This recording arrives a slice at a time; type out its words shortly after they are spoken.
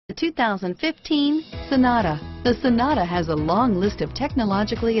The 2015 Sonata. The Sonata has a long list of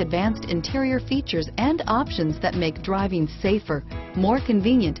technologically advanced interior features and options that make driving safer, more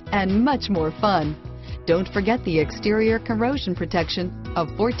convenient, and much more fun. Don't forget the exterior corrosion protection, a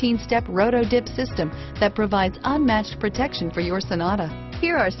 14-step roto-dip system that provides unmatched protection for your Sonata.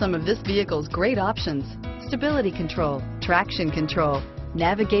 Here are some of this vehicle's great options: stability control, traction control,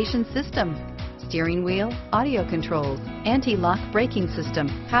 navigation system, steering wheel audio controls, anti-lock braking system,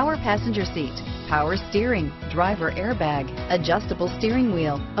 power passenger seat, power steering, driver airbag, adjustable steering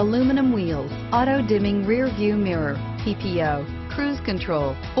wheel, aluminum wheels, auto dimming rear view mirror, PPO, cruise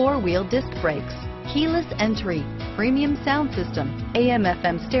control, four-wheel disc brakes, keyless entry, premium sound system,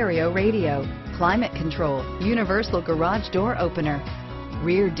 AM/FM stereo radio, climate control, universal garage door opener,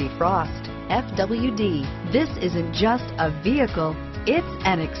 rear defrost, FWD. This isn't just a vehicle, it's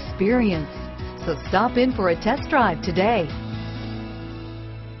an experience. So stop in for a test drive today.